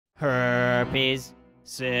Herpes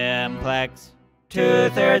Simplex.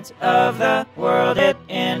 2/3 of the world it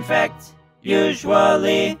infects.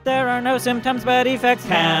 Usually there are no symptoms, but effects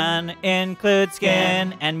can include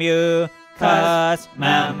skin and mucous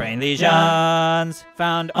membrane lesions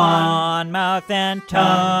found on mouth and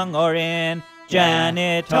tongue or in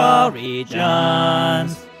genital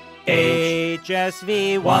regions.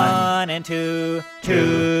 HSV 1 and 2,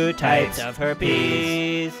 two types of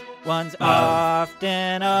herpes. One's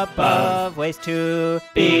often above, waist 2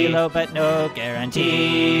 below, but no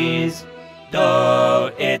guarantees.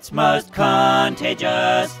 Though it's most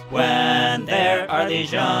contagious when there are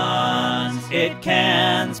lesions, it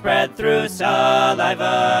can spread through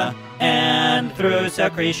saliva and through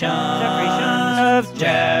secretions of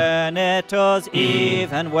genitals,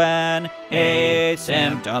 even when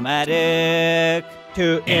asymptomatic.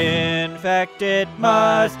 To infect it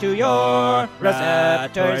must to your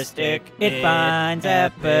receptor stick. It binds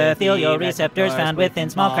epithelial receptors found within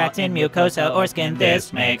small cracks in mucosa or skin.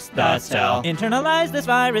 This makes the cell internalize this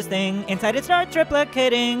virus thing. Inside it starts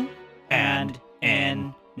replicating. And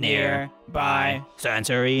in nearby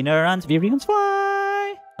sensory neurons, virions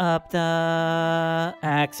fly up the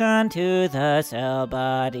axon to the cell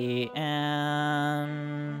body,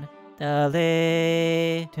 and the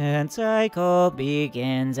latent cycle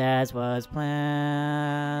begins as was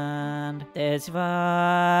planned. This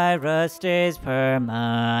virus stays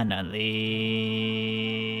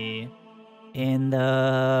permanently in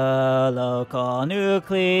the local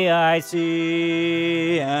nuclei,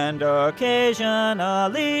 and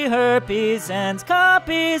occasionally herpes sends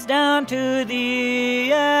copies down to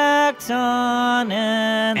the axon,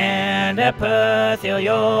 and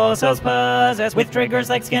epithelial cells possess with triggers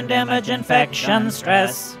like skin damage, infection,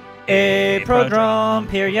 stress. A prodrome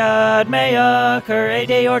period may occur a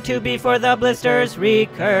day or two before the blisters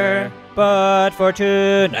recur, but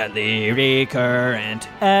fortunately recurrent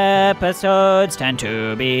episodes tend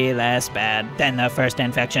to be less bad than the first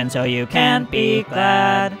infection, so you can't be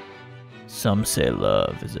glad. Some say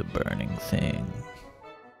love is a burning thing.